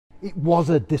It was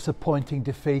a disappointing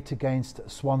defeat against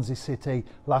Swansea City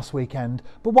last weekend,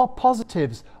 but what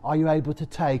positives are you able to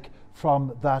take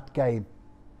from that game?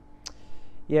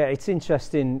 Yeah, it's an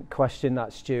interesting question,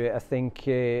 that, Stuart. I think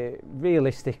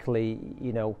realistically,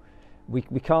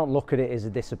 we can't look at it as a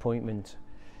disappointment.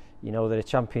 They're a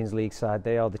Champions League side,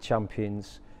 they are the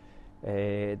champions.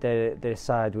 They're a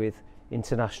side with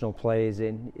international players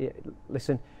in.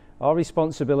 Listen, our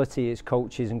responsibility as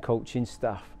coaches and coaching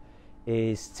staff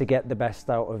is to get the best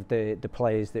out of the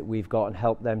players that we've got and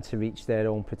help them to reach their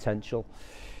own potential.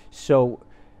 So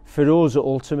for us,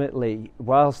 ultimately,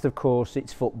 whilst of course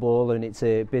it's football and it's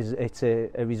a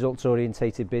results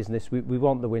orientated business, we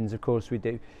want the wins, of course we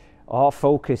do. Our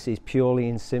focus is purely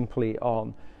and simply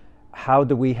on how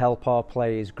do we help our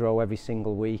players grow every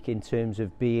single week in terms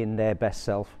of being their best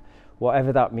self,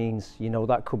 whatever that means.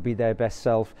 That could be their best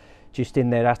self just in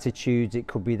their attitudes, it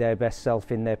could be their best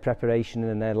self in their preparation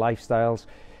and their lifestyles,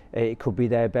 it could be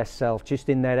their best self just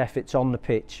in their efforts on the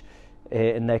pitch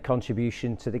and their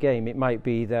contribution to the game. It might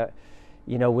be that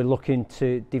we're looking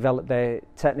to develop their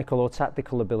technical or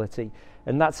tactical ability,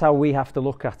 and that's how we have to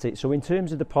look at it. So in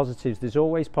terms of the positives, there's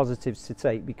always positives to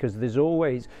take, because there's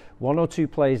always one or two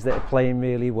players that are playing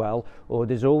really well, or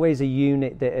there's always a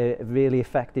unit that are really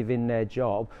effective in their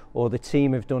job, or the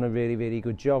team have done a really, really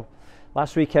good job.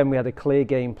 Last weekend we had a clear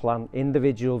game plan,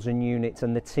 individuals and units,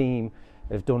 and the team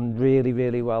have done really,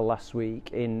 really well last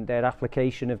week in their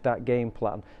application of that game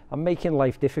plan and making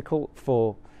life difficult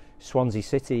for Swansea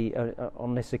City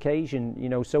on this occasion.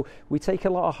 So we take a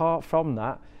lot of heart from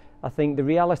that. I think the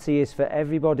reality is, for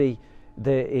everybody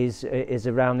that is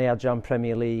around the Adjam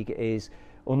Premier League, is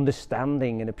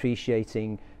understanding and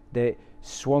appreciating that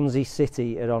Swansea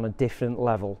City are on a different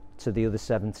level to the other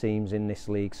 7 teams in this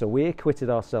league. So we acquitted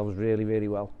ourselves really, really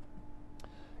well.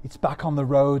 It's back on the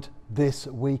road this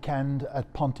weekend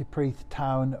at Pontypridd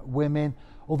Town Women.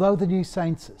 Although the New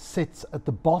Saints sits at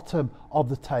the bottom of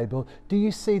the table, do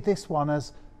you see this one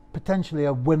as potentially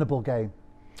a winnable game?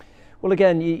 Well,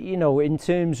 again, in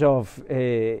terms of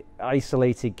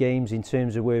isolated games, in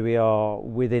terms of where we are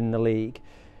within the league,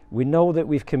 we know that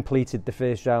we've completed the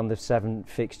first round of 7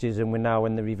 fixtures and we're now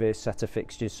in the reverse set of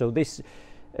fixtures. So this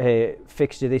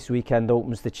fixture this weekend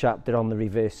opens the chapter on the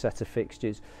reverse set of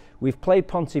fixtures. We've played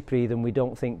Pontypridd and we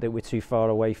don't think that we're too far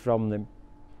away from them.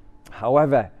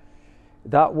 However,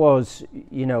 that was,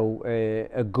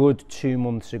 a good 2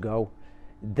 months ago.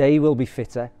 They will be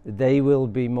fitter, they will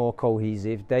be more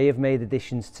cohesive, they have made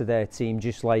additions to their team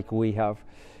just like we have.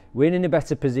 We're in a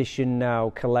better position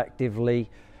now collectively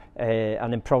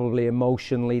and then probably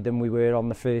emotionally than we were on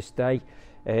the first day.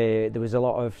 There was a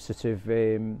lot of sort of,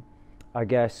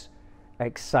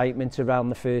 excitement around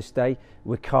the first day.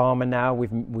 We're calmer now,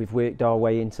 we've worked our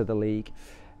way into the league.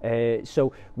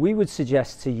 So we would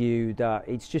suggest to you that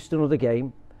it's just another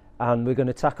game, and we're going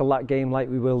to tackle that game like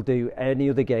we will do any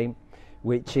other game,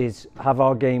 which is have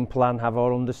our game plan, have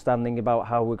our understanding about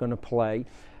how we're going to play,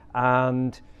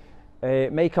 and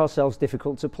make ourselves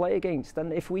difficult to play against.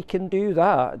 And if we can do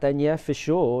that, then yeah, for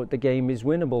sure, the game is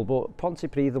winnable. But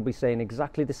Pontypridd will be saying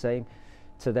exactly the same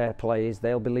to their players.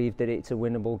 They'll believe that it's a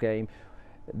winnable game.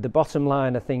 The bottom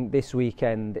line, I think, this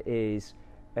weekend is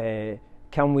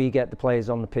can we get the players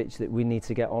on the pitch that we need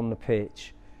to get on the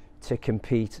pitch to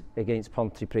compete against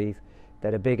Pontypridd?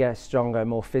 They're a bigger, stronger,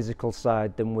 more physical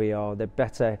side than we are. They're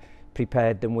better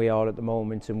prepared than we are at the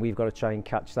moment, and we've got to try and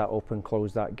catch that up and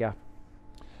close that gap.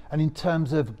 And in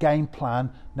terms of game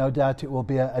plan, no doubt it will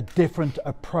be a different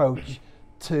approach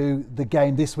to the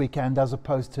game this weekend as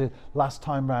opposed to last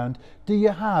time round. Do you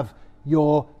have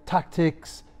your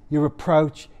tactics, your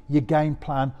approach, your game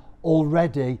plan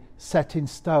already set in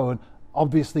stone?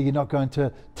 Obviously you're not going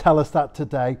to tell us that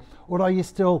today, or are you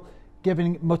still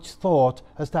giving much thought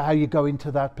as to how you go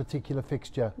into that particular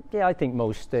fixture? Yeah, I think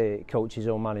most coaches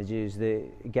or managers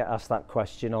that get asked that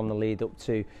question on the lead up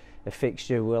to a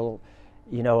fixture will,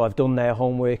 have done their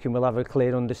homework and will have a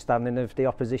clear understanding of the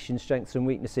opposition's strengths and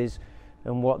weaknesses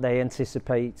and what they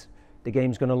anticipate the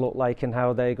game's going to look like and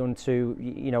how they're going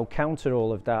to, counter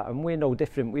all of that. And we're no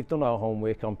different. We've done our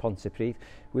homework on Pontypridd.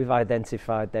 We've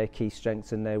identified their key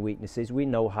strengths and their weaknesses. We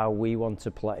know how we want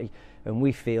to play, and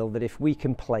we feel that if we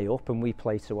can play up and we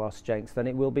play to our strengths, then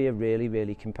it will be a really,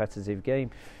 really competitive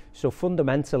game. So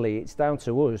fundamentally, it's down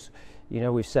to us.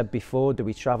 We've said before, do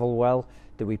we travel well?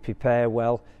 Do we prepare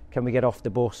well? Can we get off the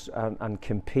bus and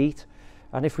compete?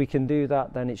 And if we can do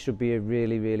that, then it should be a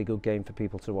really, really good game for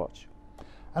people to watch.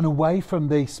 And away from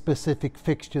the specific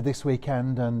fixture this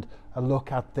weekend and a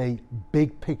look at the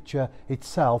big picture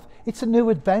itself, it's a new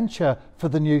adventure for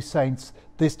the New Saints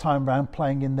this time round,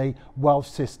 playing in the Welsh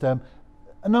system.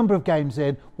 a number of games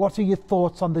in. What are your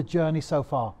thoughts on the journey so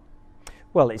far?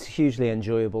 Well, it's a hugely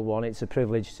enjoyable one. It's a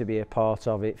privilege to be a part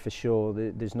of it, for sure.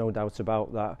 There's no doubt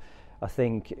about that. I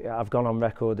think I've gone on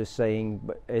record as saying,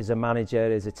 as a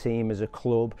manager, as a team, as a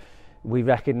club, we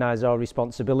recognise our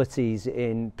responsibilities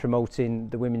in promoting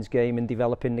the women's game and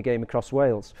developing the game across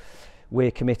Wales.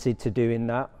 We're committed to doing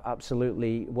that,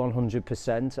 absolutely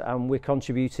 100%, and we're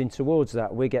contributing towards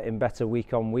that. We're getting better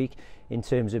week on week in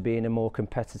terms of being a more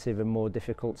competitive and more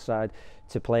difficult side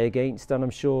to play against, and I'm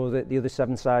sure that the other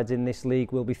 7 sides in this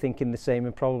league will be thinking the same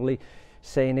and probably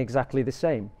saying exactly the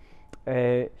same.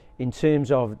 In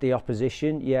terms of the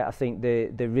opposition, yeah, I think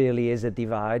there really is a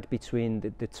divide between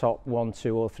the top 1,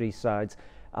 2 or 3 sides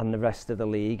and the rest of the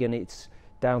league, and it's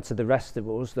down to the rest of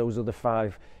us, those other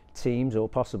 5 teams or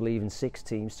possibly even 6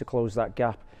 teams, to close that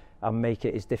gap and make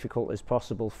it as difficult as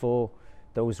possible for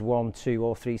those 1, 2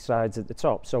 or 3 sides at the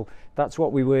top. So that's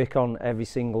what we work on every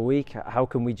single week. How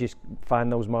can we just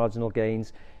find those marginal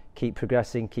gains, keep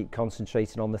progressing, keep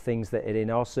concentrating on the things that are in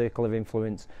our circle of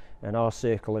influence and our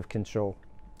circle of control.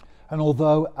 And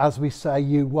although, as we say,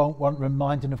 you won't want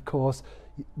reminding, of course,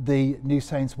 the New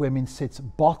Saints women sits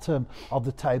bottom of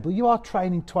the table, you are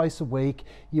training twice a week.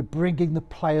 You're bringing the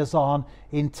players on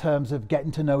in terms of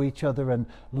getting to know each other and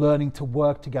learning to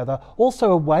work together.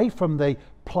 Also away from the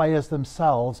players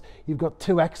themselves, you've got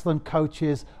 2 excellent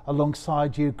coaches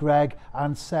alongside you, Greg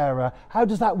and Sarah. How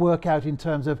does that work out in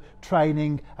terms of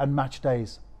training and match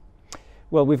days?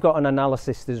 Well, we've got an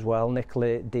analyst as well,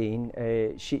 Nicola Dean.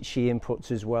 She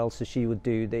inputs as well, so she would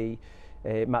do the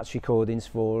match recordings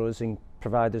for us and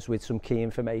provide us with some key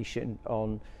information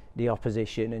on the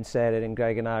opposition, and Sarah and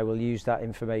Greg and I will use that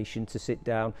information to sit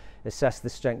down, assess the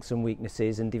strengths and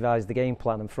weaknesses and devise the game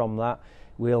plan, and from that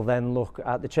we'll then look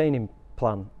at the training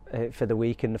plan for the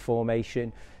week and the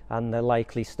formation and the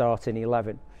likely starting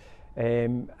 11.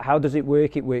 How does it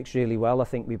work? It works really well. I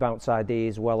think we bounce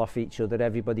ideas well off each other.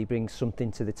 Everybody brings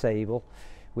something to the table,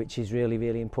 which is really,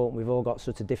 really important. We've all got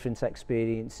sort of different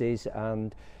experiences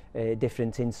and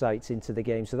different insights into the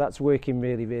game, so that's working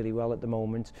really, really well at the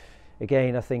moment.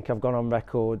 Again, I think I've gone on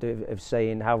record of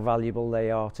saying how valuable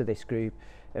they are to this group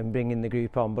and bringing the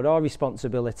group on, but our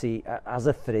responsibility as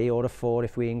a 3 or a 4,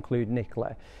 if we include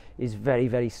Nicola, is very,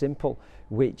 very simple,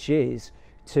 which is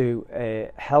to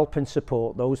help and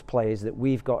support those players that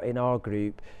we've got in our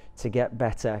group to get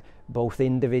better, both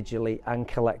individually and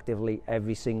collectively,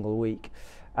 every single week.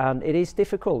 And it is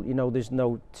difficult, you know, there's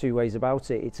no 2 ways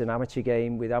about it. It's an amateur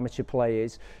game with amateur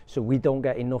players, so we don't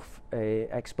get enough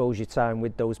exposure time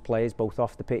with those players, both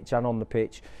off the pitch and on the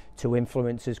pitch, to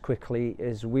influence as quickly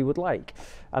as we would like.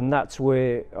 And that's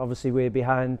where obviously we're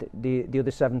behind the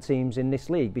other 7 teams in this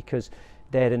league, because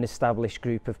they're an established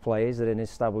group of players, they're an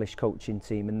established coaching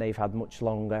team, and they've had much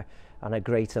longer and a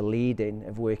greater lead-in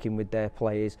of working with their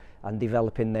players and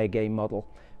developing their game model.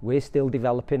 We're still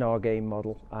developing our game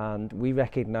model, and we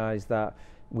recognise that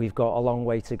we've got a long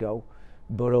way to go,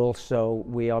 but also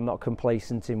we are not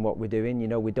complacent in what we're doing. You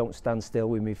know, we don't stand still,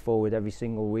 we move forward every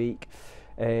single week.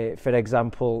 For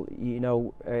example, you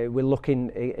know, we're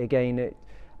looking again at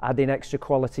adding extra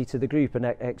quality to the group and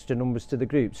extra numbers to the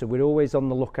group, so we're always on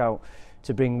the lookout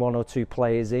to bring 1 or 2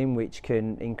 players in which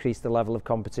can increase the level of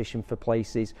competition for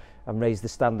places and raise the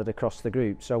standard across the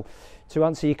group. So to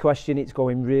answer your question, it's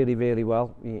going really, really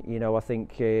well. You know, I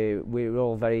think we're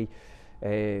all very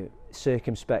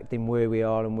circumspect in where we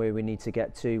are and where we need to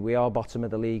get to. We are bottom of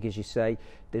the league, as you say.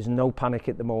 There's no panic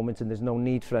at the moment, and there's no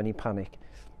need for any panic.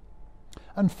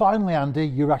 And finally, Andy,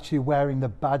 you're actually wearing the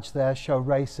badge there, Show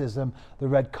Racism, the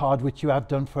red card, which you have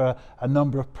done for a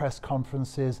number of press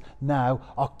conferences now.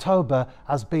 October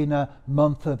has been a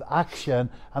month of action,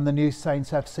 and the New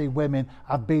Saints FC women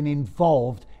have been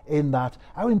involved in that.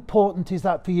 How important is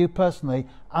that for you personally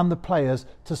and the players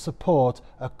to support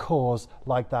a cause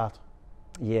like that?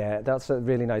 Yeah, that's a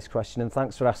really nice question, and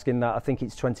thanks for asking that. I think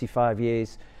it's 25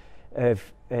 years of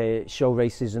Show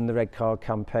Racism, the red card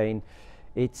campaign.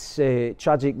 It's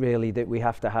tragic, really, that we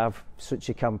have to have such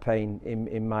a campaign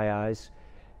in my eyes.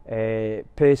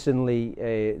 Personally,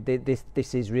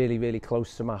 this is really, really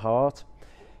close to my heart.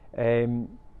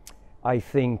 I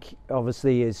think,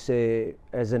 obviously, as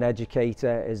an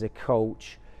educator, as a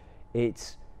coach,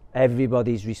 it's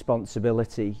everybody's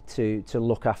responsibility to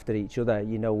look after each other.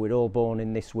 You know, we're all born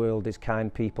in this world as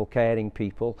kind people, caring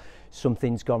people.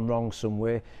 Something's gone wrong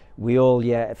somewhere. We all,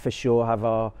 yeah, for sure have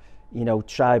our, you know,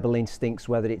 tribal instincts,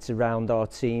 whether it's around our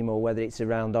team or whether it's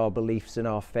around our beliefs and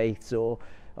our faiths or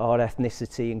our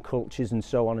ethnicity and cultures and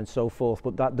so on and so forth.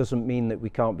 But that doesn't mean that we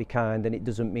can't be kind, and it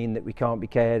doesn't mean that we can't be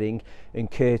caring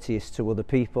and courteous to other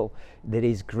people. There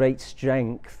is great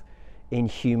strength in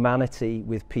humanity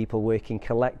with people working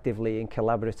collectively and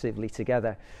collaboratively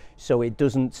together. So it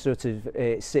doesn't sort of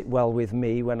sit well with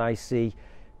me when I see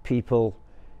people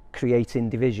creating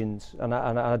divisions, and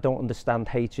I don't understand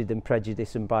hatred and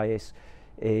prejudice and bias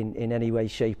in any way,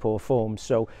 shape or form.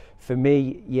 So for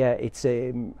me, yeah, it's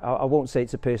I won't say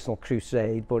it's a personal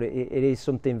crusade, but it is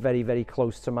something very, very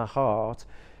close to my heart,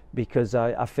 because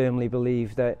I firmly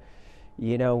believe that,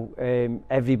 you know,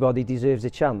 everybody deserves a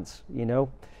chance, you know.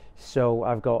 So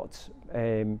I've got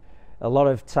a lot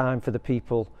of time for the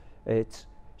people at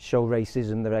Show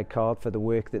Racism the Red Card for the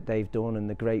work that they've done and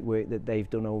the great work that they've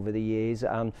done over the years,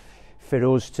 and for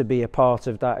us to be a part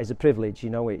of that is a privilege. You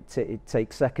know, it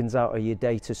takes seconds out of your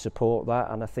day to support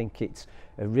that, and I think it's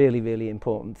a really, really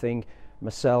important thing.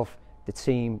 Myself, the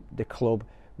team, the club,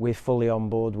 we're fully on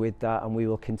board with that, and we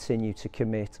will continue to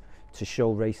commit to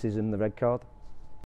Show Racism the Red Card.